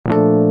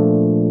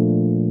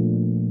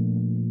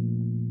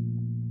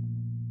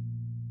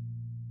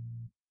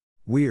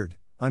Weird,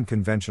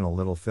 unconventional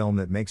little film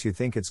that makes you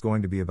think it's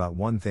going to be about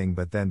one thing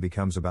but then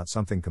becomes about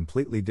something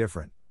completely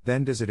different,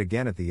 then does it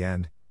again at the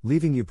end,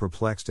 leaving you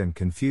perplexed and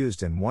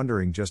confused and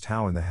wondering just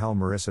how in the hell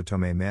Marisa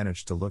Tomei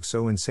managed to look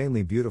so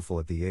insanely beautiful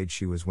at the age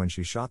she was when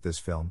she shot this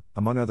film,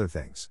 among other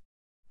things.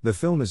 The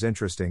film is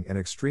interesting and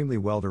extremely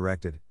well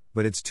directed,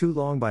 but it's too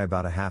long by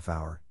about a half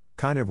hour,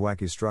 kind of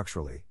wacky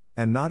structurally,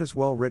 and not as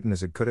well written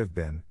as it could have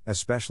been,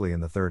 especially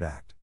in the third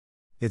act.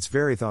 It's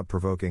very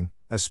thought-provoking,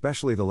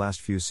 especially the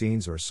last few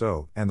scenes or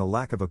so, and the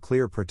lack of a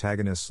clear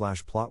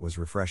protagonist/plot was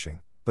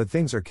refreshing, but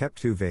things are kept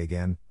too vague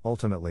and,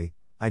 ultimately,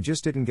 I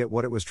just didn't get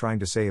what it was trying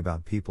to say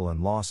about people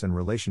and loss and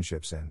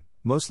relationships and,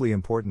 mostly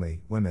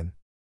importantly, women.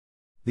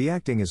 The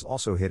acting is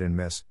also hit and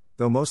miss,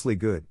 though mostly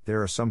good.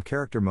 There are some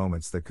character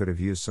moments that could have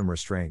used some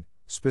restraint,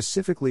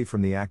 specifically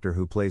from the actor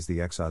who plays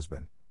the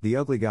ex-husband, the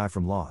ugly guy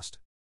from Lost.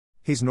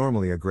 He's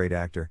normally a great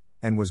actor,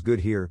 and was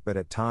good here, but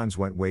at times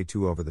went way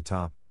too over the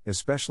top,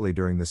 especially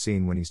during the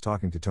scene when he's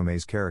talking to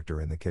Tomei's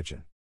character in the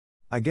kitchen.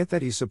 I get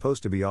that he's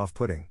supposed to be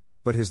off-putting,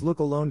 but his look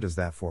alone does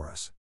that for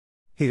us.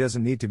 He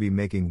doesn't need to be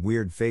making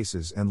weird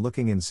faces and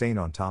looking insane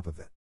on top of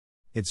it.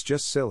 It's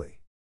just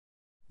silly.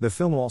 The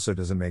film also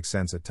doesn't make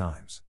sense at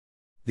times.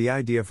 The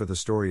idea for the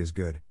story is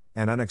good,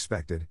 and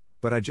unexpected,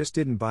 but I just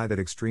didn't buy that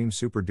extreme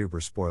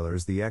super-duper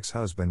spoilers the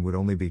ex-husband would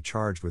only be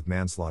charged with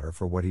manslaughter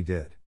for what he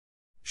did.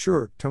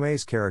 Sure,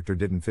 Tomei's character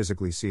didn't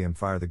physically see him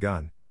fire the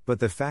gun, but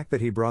the fact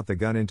that he brought the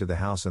gun into the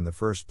house in the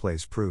first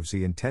place proves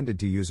he intended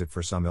to use it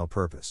for some ill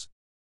purpose.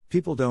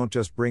 People don't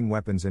just bring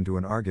weapons into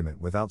an argument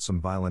without some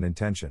violent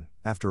intention,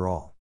 after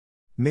all.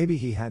 Maybe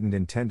he hadn't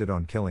intended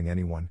on killing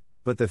anyone,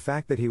 but the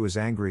fact that he was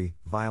angry,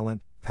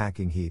 violent,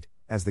 packing heat,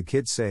 as the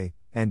kids say,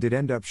 and did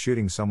end up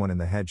shooting someone in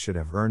the head should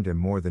have earned him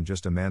more than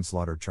just a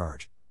manslaughter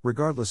charge,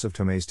 regardless of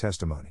Tomei's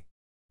testimony.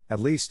 At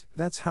least,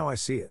 that's how I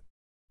see it.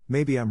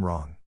 Maybe I'm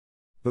wrong.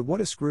 But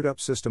what a screwed up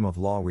system of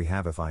law we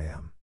have if I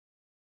am.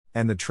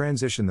 And the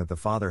transition that the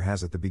father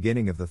has at the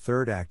beginning of the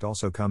third act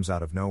also comes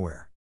out of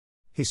nowhere.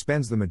 He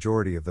spends the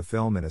majority of the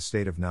film in a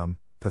state of numb,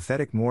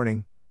 pathetic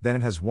mourning, then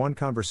it has one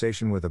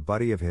conversation with a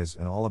buddy of his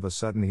and all of a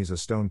sudden he's a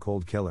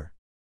stone-cold killer.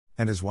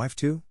 And his wife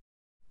too?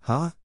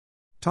 Huh?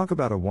 Talk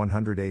about a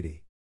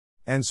 180.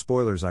 And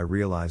spoilers, I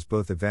realize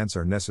both events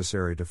are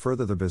necessary to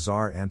further the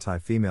bizarre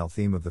anti-female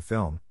theme of the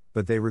film,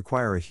 but they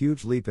require a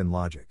huge leap in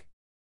logic.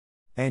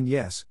 And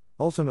yes,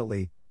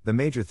 ultimately, the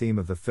major theme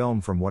of the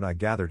film from what I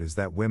gathered is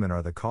that women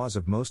are the cause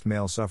of most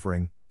male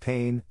suffering,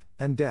 pain,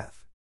 and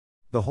death.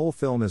 The whole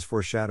film is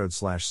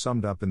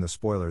foreshadowed/summed up in the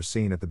spoilers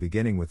scene at the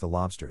beginning with the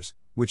lobsters,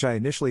 which I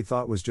initially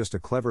thought was just a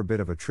clever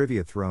bit of a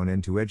trivia thrown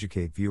in to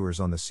educate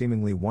viewers on the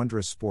seemingly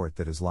wondrous sport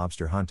that is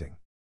lobster hunting.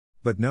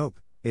 But nope,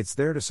 it's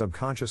there to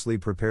subconsciously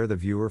prepare the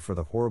viewer for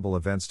the horrible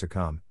events to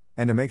come,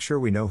 and to make sure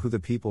we know who the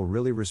people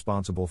really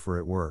responsible for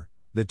it were,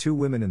 the two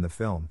women in the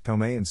film,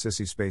 Tomei and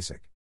Sissy Spacek.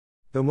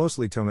 Though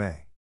mostly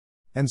Tomei.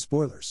 And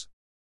spoilers.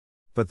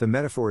 But the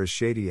metaphor is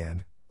shady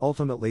and,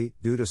 ultimately,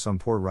 due to some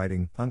poor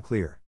writing,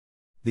 unclear.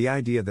 The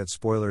idea that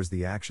spoilers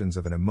the actions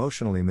of an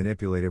emotionally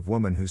manipulative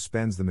woman who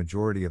spends the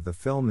majority of the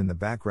film in the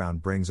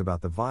background brings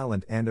about the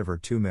violent end of her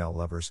two male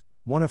lovers,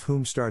 one of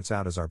whom starts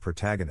out as our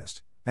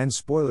protagonist, and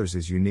spoilers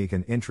is unique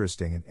and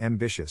interesting and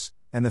ambitious,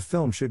 and the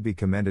film should be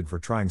commended for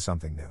trying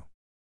something new.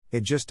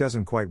 It just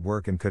doesn't quite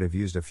work and could have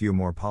used a few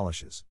more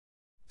polishes.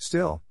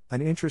 Still,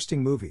 an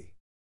interesting movie.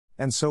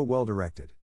 And so well directed.